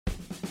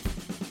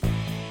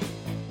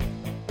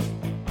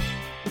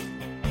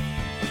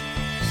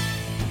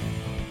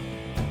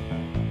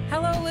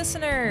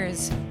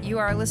listeners! You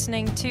are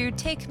listening to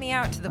Take Me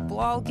Out to the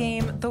Ball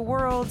Game, the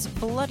world's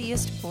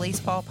bloodiest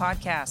baseball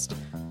podcast.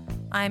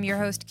 I'm your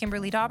host,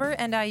 Kimberly Dauber,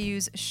 and I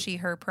use she,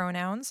 her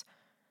pronouns.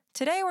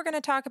 Today we're going to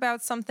talk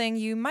about something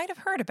you might have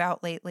heard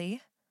about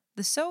lately,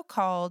 the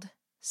so-called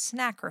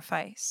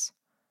snacrifice.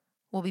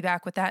 We'll be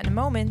back with that in a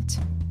moment,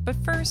 but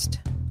first,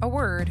 a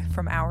word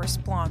from our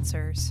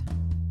sponsors.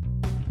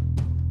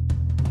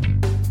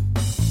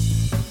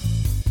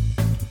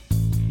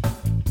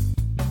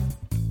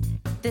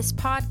 This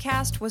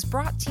podcast was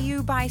brought to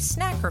you by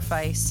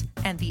Snacrifice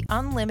and the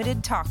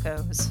Unlimited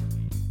Tacos.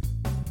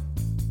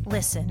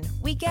 Listen,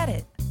 we get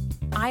it.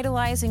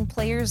 Idolizing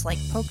players like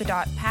Polka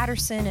Dot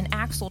Patterson and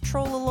Axel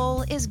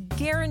Trollolol is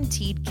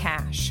guaranteed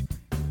cash.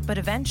 But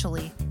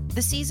eventually,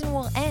 the season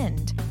will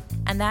end,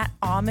 and that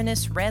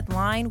ominous red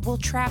line will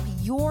trap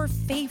your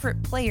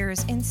favorite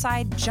players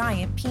inside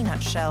giant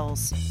peanut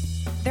shells.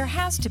 There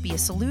has to be a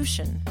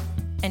solution,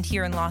 and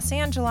here in Los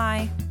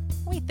Angeles,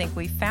 we think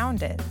we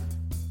found it.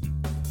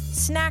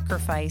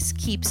 Snacrifice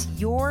keeps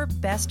your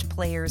best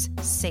players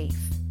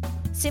safe.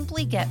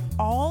 Simply get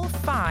all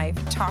 5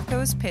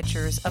 Tacos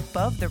pitchers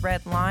above the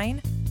red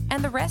line,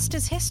 and the rest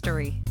is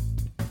history.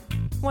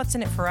 What's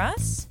in it for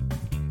us?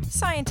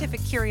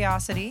 Scientific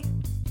curiosity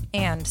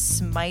and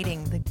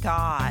smiting the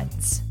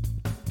gods.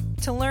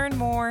 To learn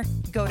more,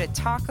 go to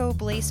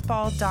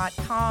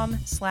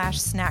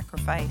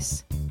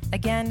tacoblaseball.com/snacrifice.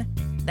 Again,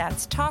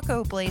 that's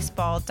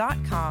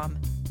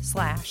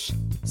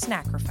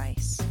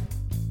tacoblaseball.com/snacrifice.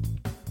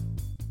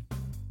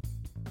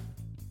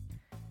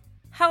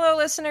 Hello,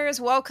 listeners.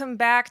 Welcome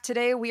back.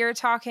 Today we are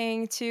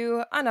talking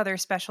to another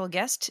special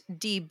guest,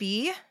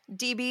 DB.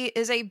 DB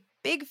is a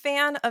big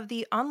fan of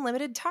the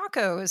Unlimited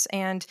Tacos,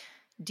 and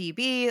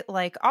DB,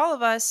 like all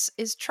of us,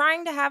 is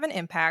trying to have an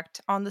impact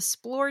on the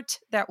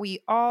sport that we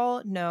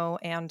all know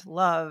and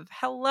love.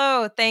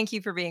 Hello. Thank you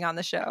for being on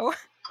the show.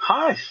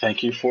 Hi.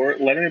 Thank you for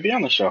letting me be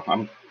on the show.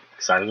 I'm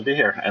excited to be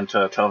here and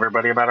to tell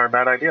everybody about our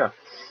bad idea.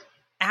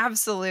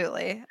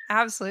 Absolutely.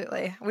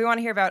 Absolutely. We want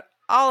to hear about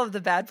all of the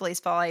bad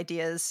baseball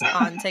ideas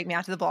on Take Me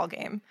Out to the Ball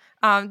Game.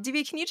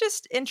 DB, can you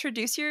just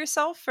introduce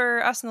yourself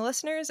for us and the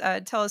listeners?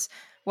 Tell us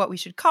what we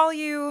should call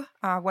you,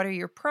 what are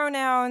your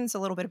pronouns, a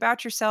little bit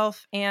about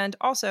yourself, and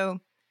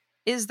also,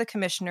 is the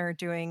commissioner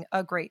doing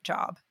a great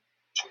job?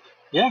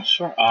 Yeah,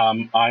 sure.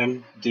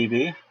 I'm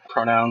DB.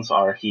 Pronouns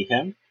are he,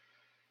 him.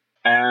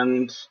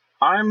 And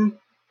I'm,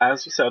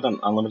 as you said, an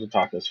Unlimited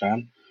Tacos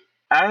fan.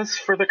 As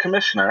for the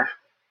commissioner,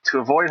 to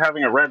avoid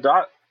having a red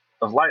dot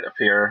of light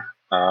appear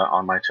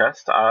on my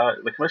chest,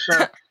 the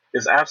commissioner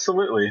is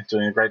absolutely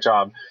doing a great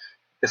job,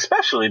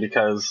 especially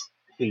because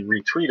he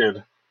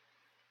retweeted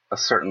a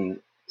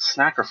certain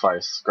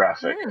snacrifice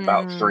graphic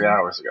about 3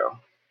 hours ago.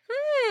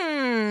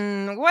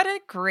 What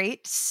a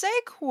great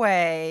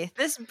segue.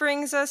 This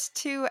brings us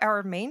to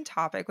our main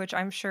topic, which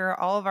I'm sure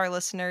all of our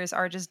listeners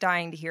are just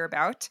dying to hear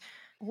about.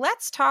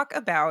 Let's talk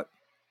about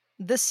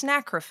the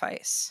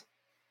snacrifice.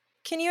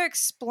 Can you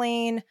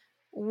explain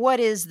what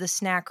is the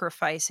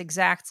snacrifice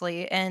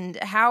exactly,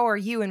 and how are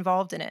you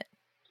involved in it?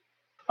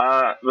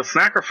 The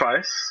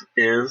snacrifice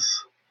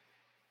is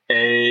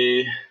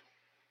a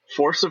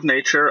force of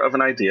nature of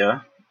an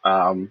idea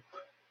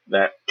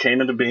that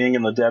came into being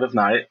in the dead of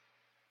night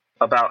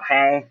about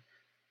how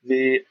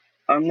the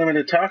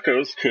Unlimited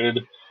Tacos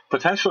could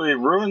potentially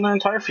ruin their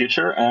entire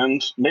future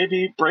and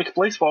maybe break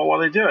baseball while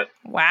they do it.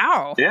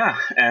 Wow. Yeah,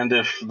 and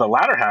if the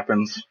latter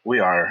happens, we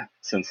are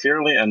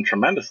sincerely and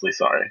tremendously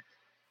sorry.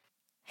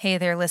 Hey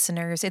there,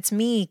 listeners. It's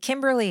me,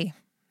 Kimberly.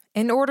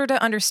 In order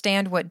to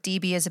understand what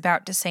DB is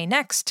about to say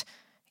next,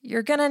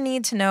 you're going to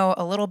need to know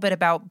a little bit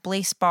about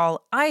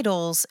baseball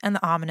idols and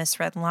the ominous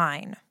red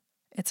line.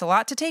 It's a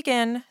lot to take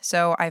in,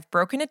 so I've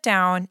broken it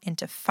down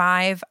into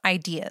 5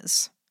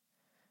 ideas.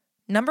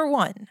 Number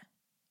 1,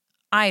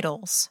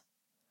 idols.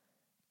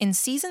 In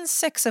Season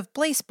 6 of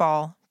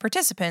baseball,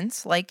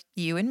 participants, like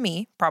you and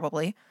me,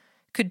 probably,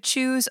 could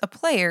choose a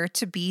player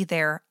to be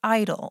their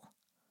idol.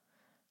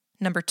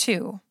 Number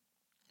 2,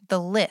 the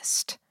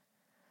list.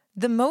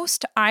 The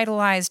most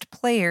idolized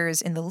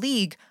players in the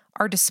league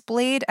are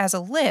displayed as a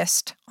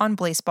list on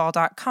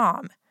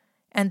Blaseball.com,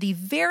 and the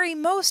very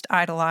most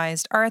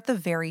idolized are at the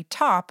very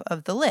top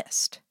of the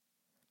list.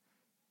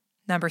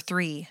 Number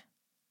 3,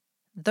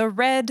 the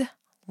red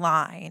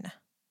line.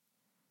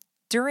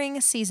 During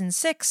Season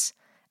 6,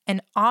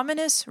 an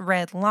ominous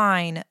red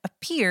line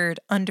appeared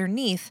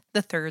underneath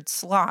the 3rd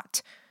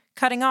slot,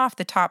 cutting off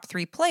the top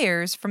 3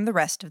 players from the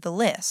rest of the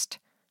list.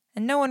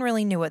 And no one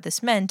really knew what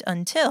this meant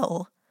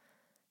until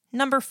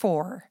Number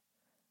 4,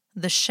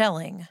 the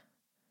shelling.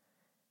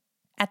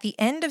 At the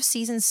end of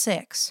Season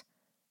 6,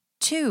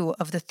 2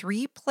 of the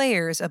 3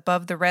 players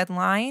above the red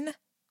line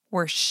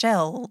were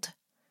shelled.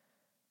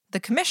 The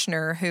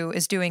commissioner, who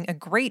is doing a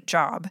great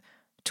job,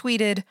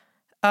 tweeted,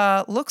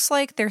 looks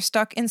like they're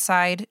stuck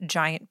inside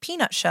giant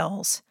peanut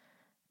shells.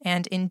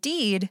 And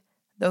indeed,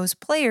 those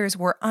players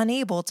were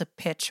unable to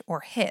pitch or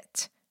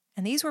hit.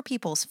 And these were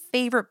people's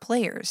favorite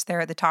players there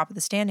at the top of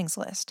the standings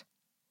list.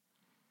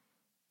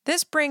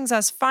 This brings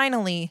us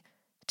finally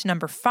to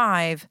number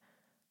 5,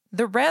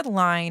 The Red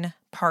Line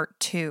Part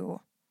 2.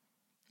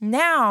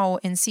 Now,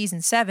 in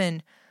Season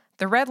 7,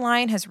 the red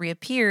line has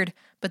reappeared,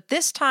 but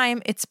this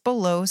time it's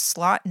below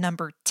slot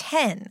number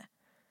 10.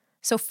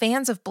 So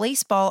fans of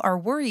Blaseball are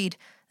worried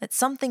that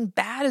something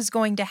bad is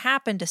going to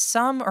happen to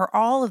some or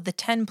all of the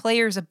 10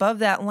 players above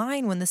that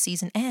line when the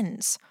season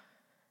ends.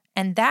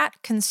 And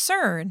that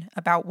concern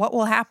about what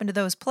will happen to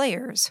those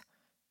players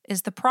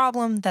is the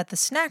problem that the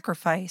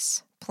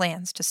Snackerfice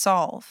plans to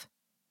solve.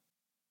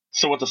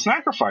 So what the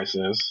Snackerfice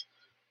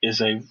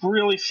is a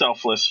really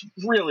selfless,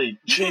 really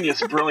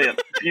genius,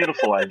 brilliant,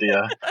 beautiful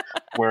idea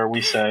where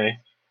we say,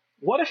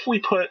 what if we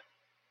put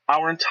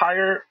our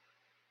entire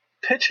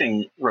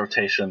pitching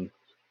rotation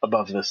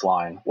above this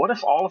line? What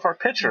if all of our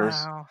pitchers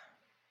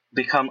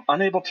become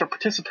unable to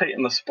participate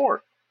in the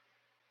sport?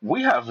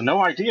 We have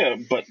no idea,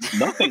 but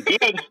nothing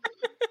good.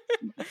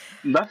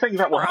 Nothing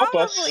that will help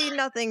us. Probably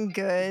nothing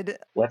good.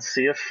 Let's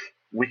see if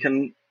we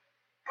can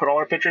put all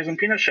our pitchers in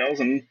peanut shells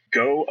and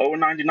go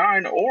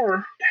 0-99,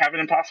 or have it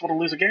impossible to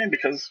lose a game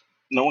because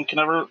no one can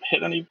ever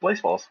hit any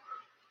baseballs.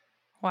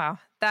 Wow,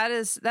 that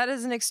is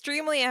an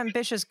extremely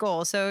ambitious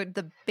goal. So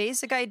the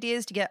basic idea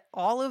is to get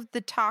all of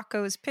the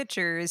Tacos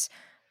pitchers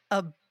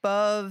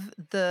above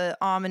the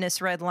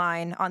ominous red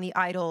line on the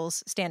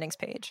Idols standings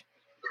page.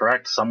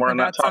 Correct, somewhere in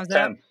that top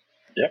 10.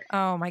 Yep.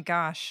 Oh my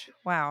gosh,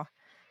 wow.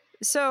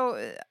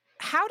 So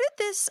how did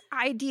this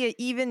idea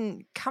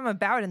even come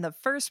about in the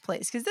first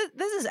place? Because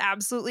this is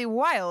absolutely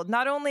wild.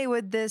 Not only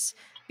would this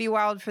be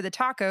wild for the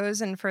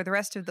Tacos and for the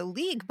rest of the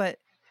league, but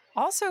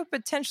also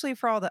potentially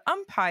for all the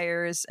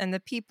umpires and the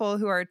people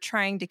who are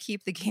trying to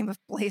keep the game of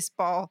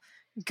Blaseball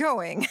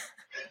going.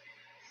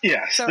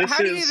 Yes. So how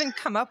do you even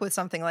come up with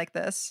something like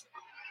this?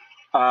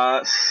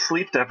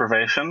 Sleep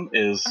deprivation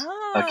is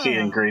a key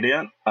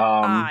ingredient.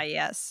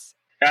 Yes.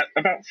 At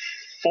about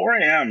 4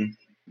 a.m.,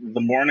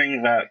 the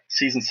morning that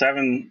Season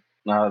 7,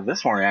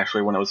 this morning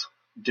actually, when it was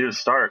due to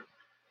start,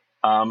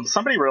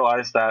 somebody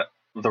realized that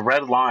the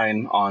red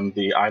line on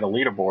the Idol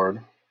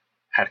leaderboard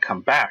had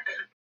come back.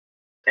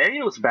 A,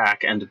 it was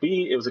back, and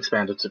B, it was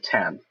expanded to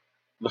 10.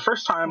 The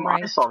first time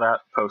I saw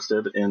that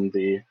posted in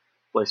the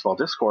Blaseball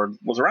Discord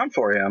was around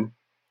 4 a.m.,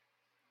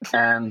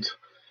 and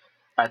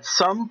at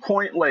some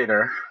point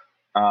later,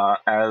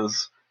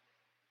 as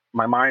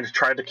my mind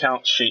tried to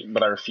count sheep,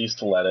 but I refused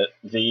to let it,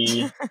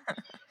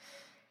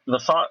 the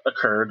thought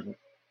occurred,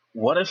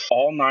 what if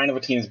all 9 of a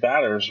team's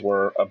batters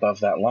were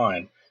above that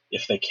line?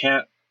 If they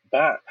can't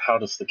bat, how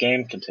does the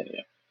game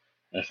continue?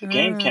 And if the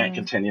game can't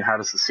continue, how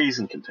does the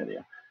season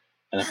continue?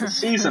 And if the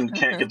season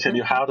can't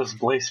continue, how does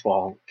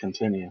Blaseball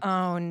continue?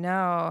 Oh,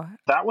 no.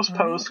 That was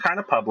posed kind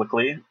of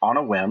publicly on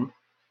a whim.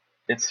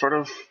 It sort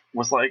of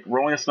was like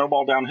rolling a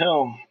snowball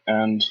downhill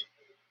and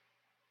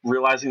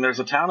realizing there's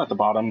a town at the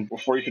bottom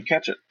before you could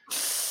catch it.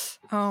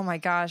 Oh my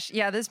gosh.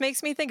 Yeah, this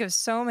makes me think of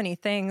so many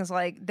things.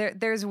 Like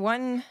there's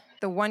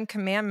the one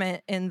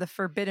commandment in the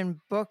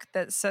Forbidden Book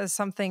that says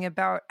something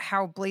about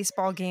how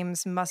Blaseball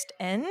games must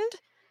end.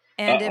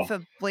 And if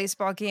a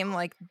Blaseball game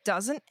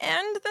doesn't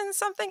end, then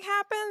something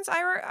happens.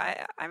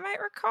 I might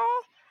recall.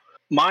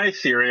 My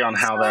theory on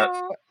how that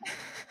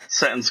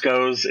sentence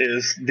goes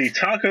is the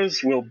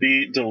Tacos will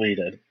be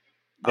deleted.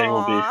 They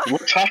will be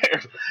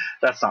retired.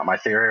 That's not my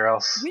theory, or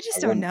else we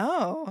just don't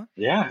know.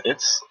 Yeah,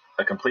 it's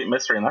a complete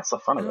mystery, and that's the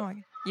fun of it.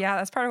 Yeah,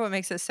 that's part of what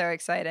makes it so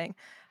exciting.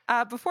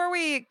 Before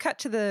we cut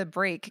to the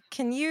break,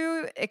 can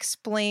you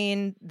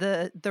explain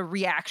the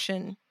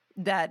reaction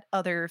that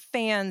other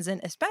fans,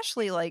 and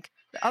especially the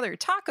other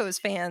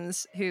Tacos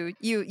fans who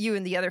you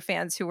and the other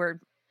fans who were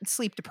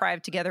sleep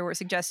deprived together were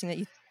suggesting that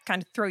you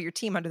kind of throw your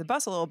team under the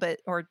bus a little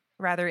bit, or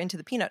rather into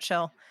the peanut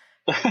shell.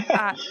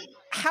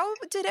 How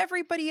did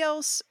everybody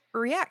else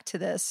react to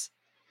this?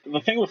 The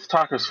thing with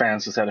Tacos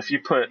fans is that if you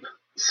put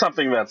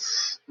something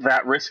that's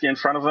that risky in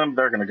front of them,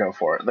 they're going to go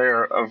for it.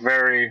 They're a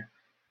very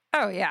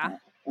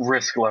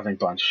risk-loving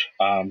bunch.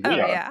 We are.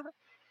 Yeah.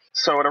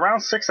 So at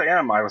around 6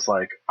 a.m., I was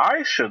like,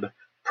 I should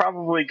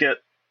probably get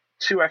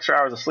 2 extra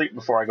hours of sleep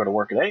before I go to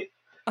work at 8.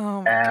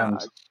 Oh my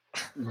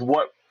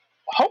God.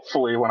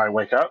 Hopefully when I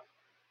wake up,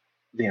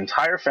 the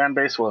entire fan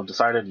base will have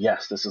decided,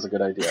 yes, this is a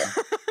good idea.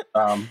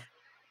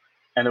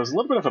 And it was a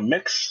little bit of a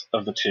mix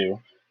of the two,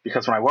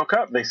 because when I woke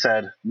up, they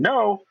said,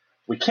 no,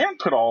 we can't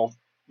put all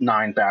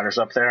 9 batters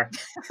up there.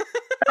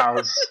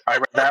 And I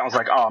read that and was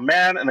like, oh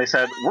man. And they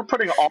said, we're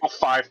putting all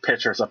 5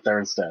 pitchers up there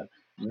instead.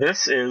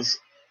 This is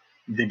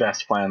the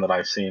best plan that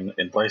I've seen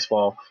in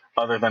Blaseball,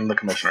 other than the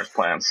commissioner's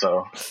plan.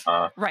 So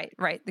right.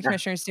 The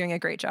commissioner's doing a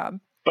great job.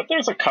 But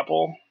there's a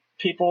couple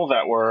people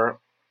that were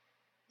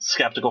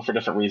skeptical for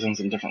different reasons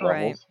and different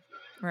levels.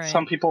 Right.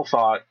 Some people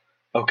thought,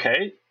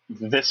 okay,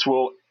 this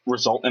will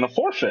result in a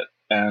forfeit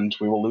and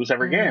we will lose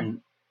every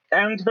game.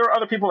 And there were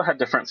other people that had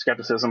different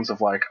skepticisms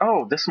of like,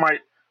 oh, this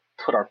might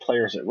put our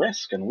players at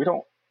risk and we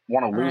don't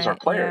want to lose our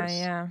players.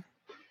 Yeah.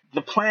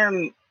 The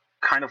plan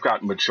kind of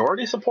got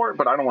majority support,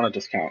 but I don't want to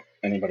discount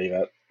anybody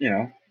that,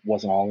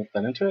 wasn't all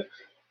that into it.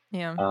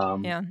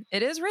 Yeah.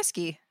 It is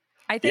risky.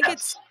 I think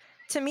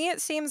to me,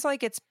 it seems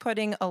like it's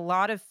putting a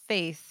lot of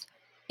faith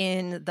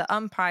in the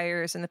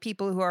umpires and the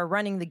people who are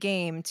running the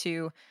game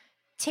to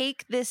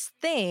take this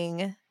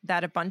thing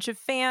that a bunch of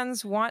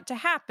fans want to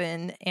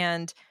happen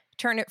and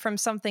turn it from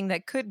something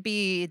that could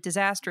be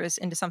disastrous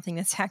into something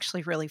that's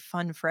actually really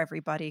fun for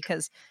everybody,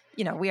 because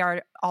we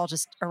are all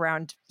just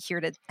around here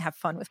to have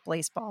fun with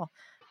baseball.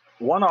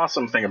 One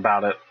awesome thing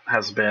about it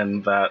has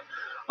been that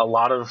a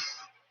lot of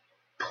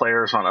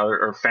players on other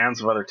or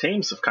fans of other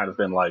teams have kind of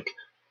been like,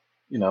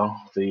 the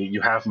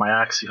you have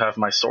my axe, you have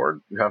my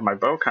sword, you have my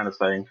bow kind of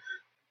thing.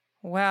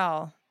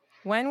 Well,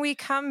 when we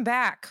come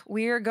back,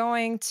 we are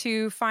going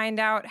to find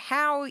out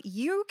how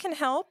you can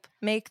help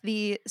make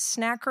the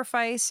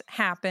sacrifice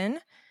happen.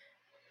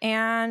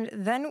 And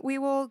then we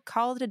will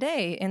call it a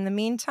day. In the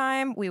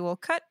meantime, we will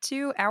cut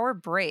to our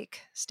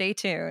break. Stay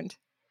tuned.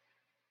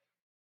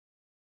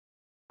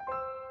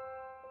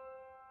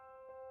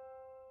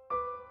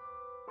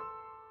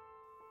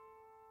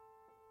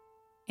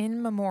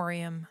 In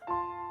memoriam.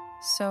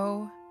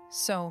 So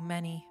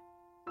many.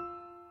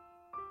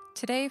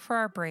 Today, for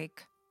our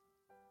break,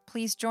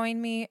 please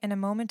join me in a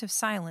moment of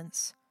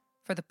silence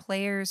for the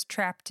players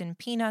trapped in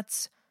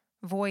peanuts,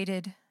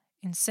 voided,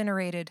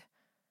 incinerated,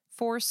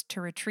 forced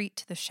to retreat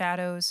to the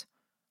shadows,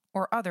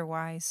 or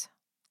otherwise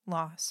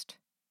lost.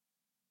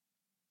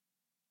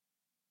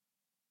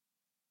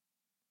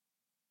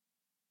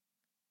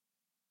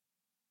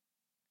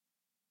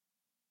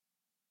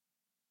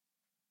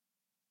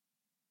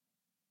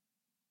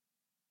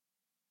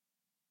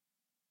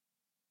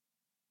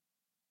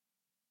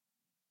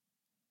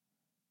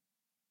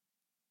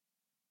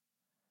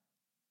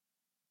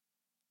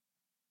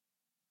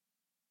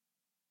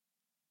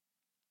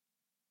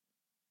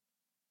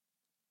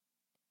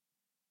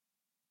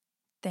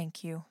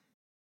 Thank you.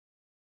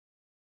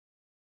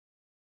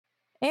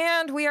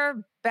 And we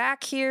are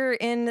back here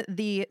in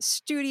the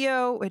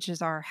studio, which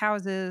is our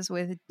houses,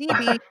 with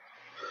DB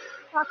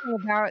talking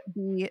about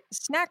the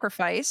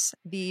sacrifice,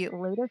 the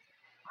latest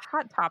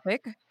hot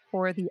topic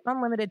for the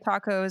unlimited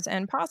tacos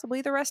and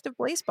possibly the rest of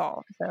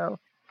baseball. So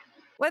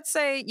let's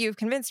say you've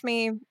convinced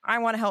me I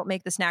want to help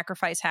make the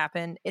sacrifice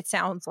happen. It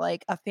sounds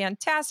like a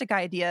fantastic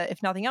idea.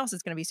 If nothing else,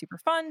 it's going to be super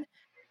fun.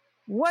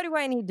 What do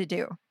I need to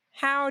do?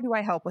 How do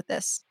I help with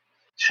this?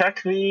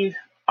 Check the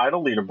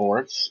idol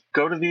leaderboards,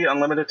 go to the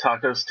Unlimited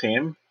Tacos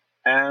team,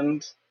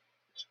 and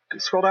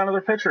scroll down to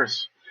their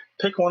pitchers.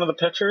 Pick one of the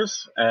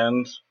pitchers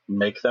and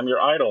make them your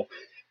idol.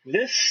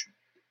 This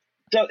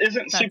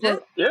isn't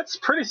super.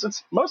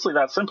 It's mostly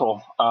that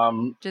simple.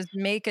 Just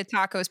make a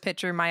tacos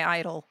pitcher my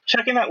idol.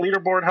 Checking that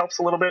leaderboard helps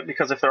a little bit,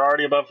 because if they're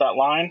already above that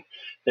line,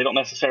 they don't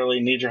necessarily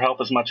need your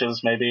help as much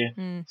as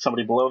maybe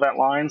somebody below that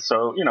line.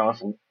 So,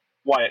 if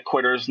Wyatt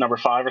Quitter's number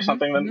 5 or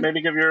something, then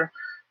maybe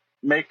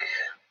make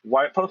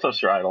Wyatt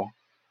Pothos your idol.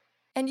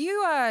 And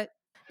you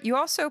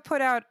also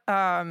put out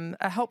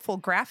a helpful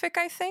graphic,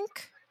 I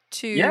think,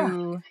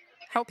 to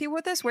help you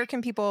with this. Where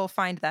can people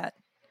find that?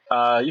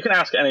 You can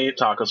ask any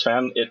Tacos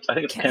fan. I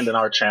think it's pinned in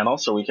our channel,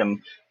 so we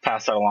can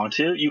pass that along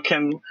to you. You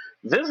can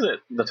visit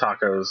the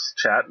Tacos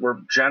chat. We're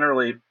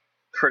generally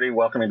pretty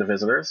welcoming to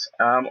visitors.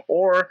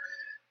 Or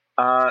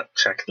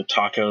check the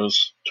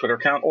Tacos Twitter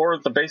account or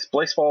the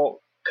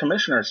Baseball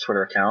Commissioner's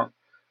Twitter account,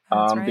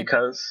 right.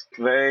 because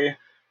they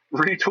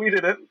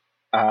retweeted it.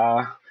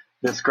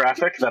 This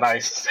graphic that I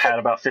had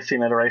about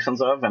 15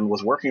 iterations of and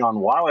was working on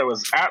while I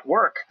was at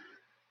work.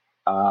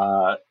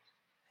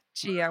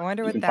 Gee, I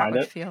wonder what that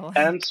would feel like.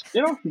 And,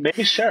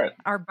 maybe share it.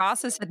 Our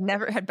bosses had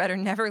better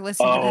never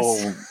listen to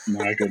this. Oh,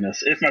 my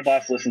goodness. If my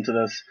boss listened to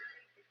this,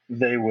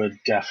 they would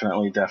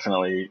definitely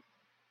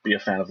be a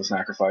fan of the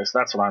sacrifice.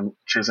 That's what I'm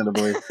choosing to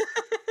believe.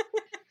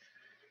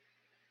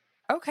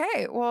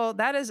 Okay, well,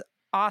 that is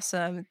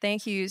awesome.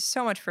 Thank you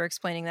so much for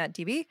explaining that,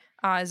 DB.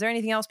 Is there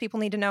anything else people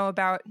need to know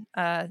about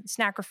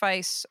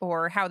sacrifice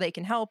or how they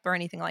can help or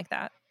anything like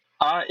that?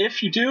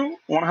 If you do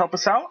want to help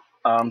us out,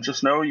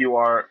 just know you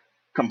are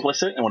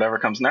complicit in whatever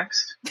comes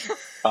next.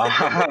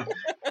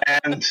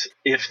 And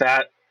if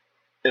that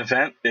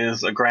event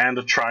is a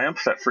grand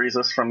triumph that frees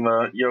us from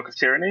the yoke of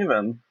tyranny,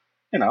 then,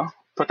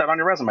 put that on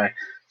your resume.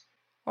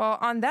 Well,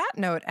 on that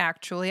note,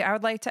 actually, I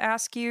would like to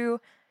ask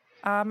you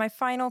my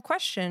final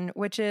question,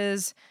 which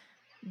is,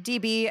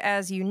 DB,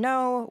 as you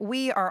know,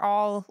 we are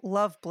all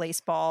love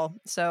baseball.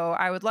 So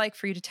I would like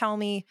for you to tell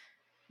me,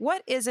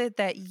 what is it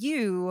that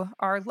you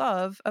are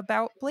love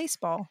about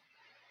baseball?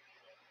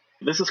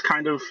 This is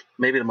kind of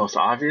maybe the most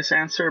obvious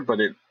answer, but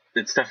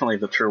it's definitely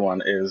the true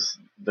one, is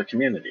the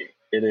community.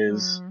 It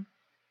is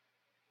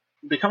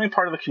becoming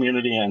part of the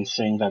community and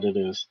seeing that it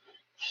is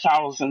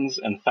thousands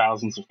and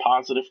thousands of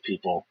positive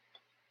people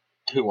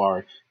who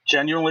are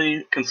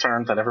genuinely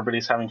concerned that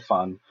everybody's having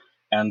fun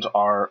and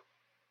are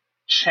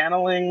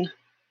channeling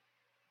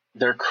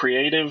their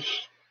creative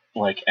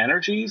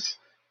energies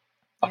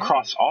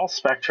across all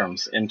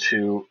spectrums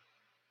into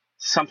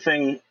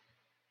something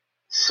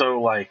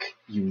so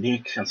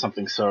unique, and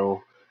something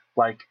so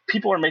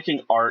people are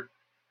making art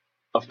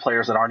of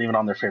players that aren't even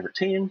on their favorite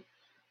team.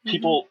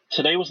 People,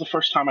 today was the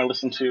first time I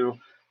listened to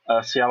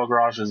Seattle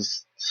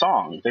Garage's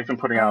song. They've been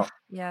putting out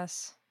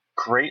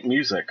great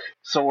music.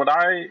 So what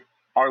I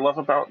our love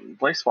about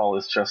baseball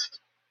is just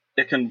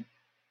it can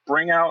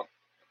bring out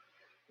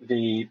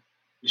the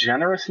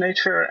generous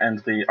nature and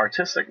the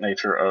artistic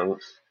nature of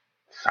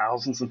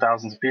thousands and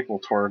thousands of people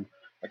toward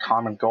a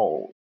common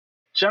goal.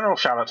 General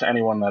shout out to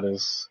anyone that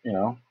is,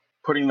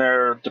 putting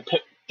their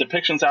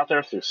depictions out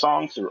there through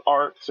song, through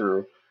art,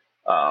 through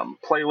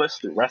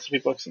playlists, through recipe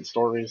books and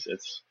stories.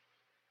 It's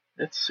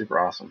super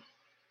awesome.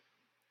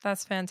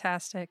 That's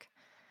fantastic.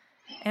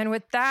 And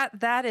with that,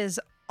 that is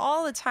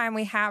all the time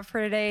we have for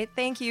today.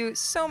 Thank you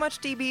so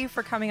much, DB,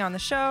 for coming on the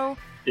show.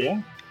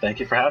 Yeah, thank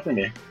you for having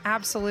me.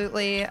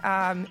 Absolutely.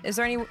 Is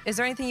there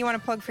anything you want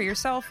to plug for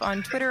yourself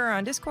on Twitter or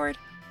on Discord?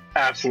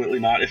 Absolutely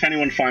not. If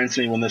anyone finds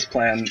me when this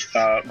plan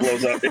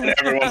blows up in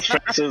everyone's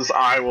faces,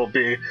 I will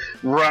be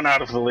run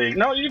out of the league.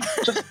 No, you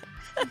just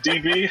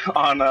DB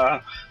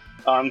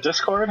on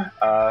Discord.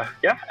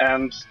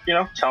 And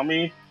tell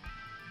me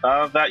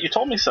that you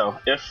told me so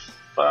if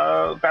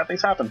bad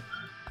things happen.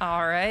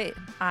 All right.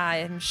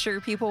 I'm sure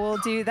people will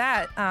do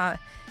that.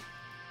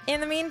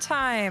 In the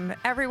meantime,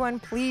 everyone,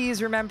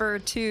 please remember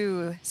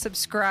to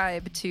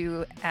subscribe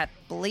to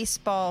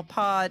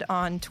 @BlaseballPod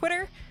on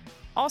Twitter.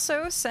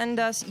 Also, send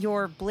us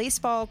your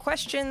Blaseball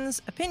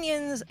questions,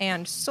 opinions,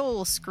 and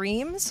soul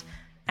screams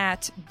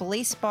at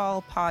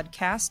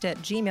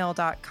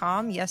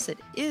blaseballpodcast@gmail.com. Yes, it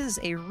is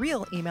a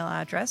real email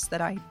address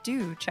that I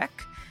do check.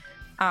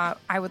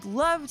 I would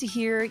love to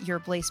hear your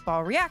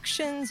Blaseball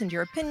reactions and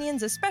your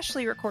opinions,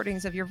 especially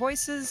recordings of your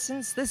voices,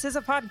 since this is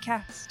a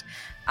podcast.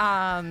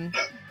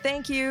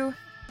 Thank you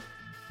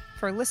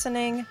for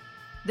listening.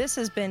 This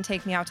has been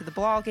Take Me Out to the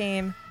Ball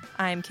Game.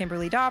 I'm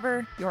Kimberly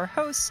Dauber, your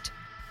host,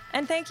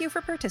 and thank you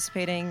for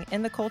participating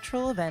in the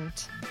cultural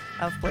event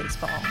of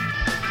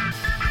Blaseball.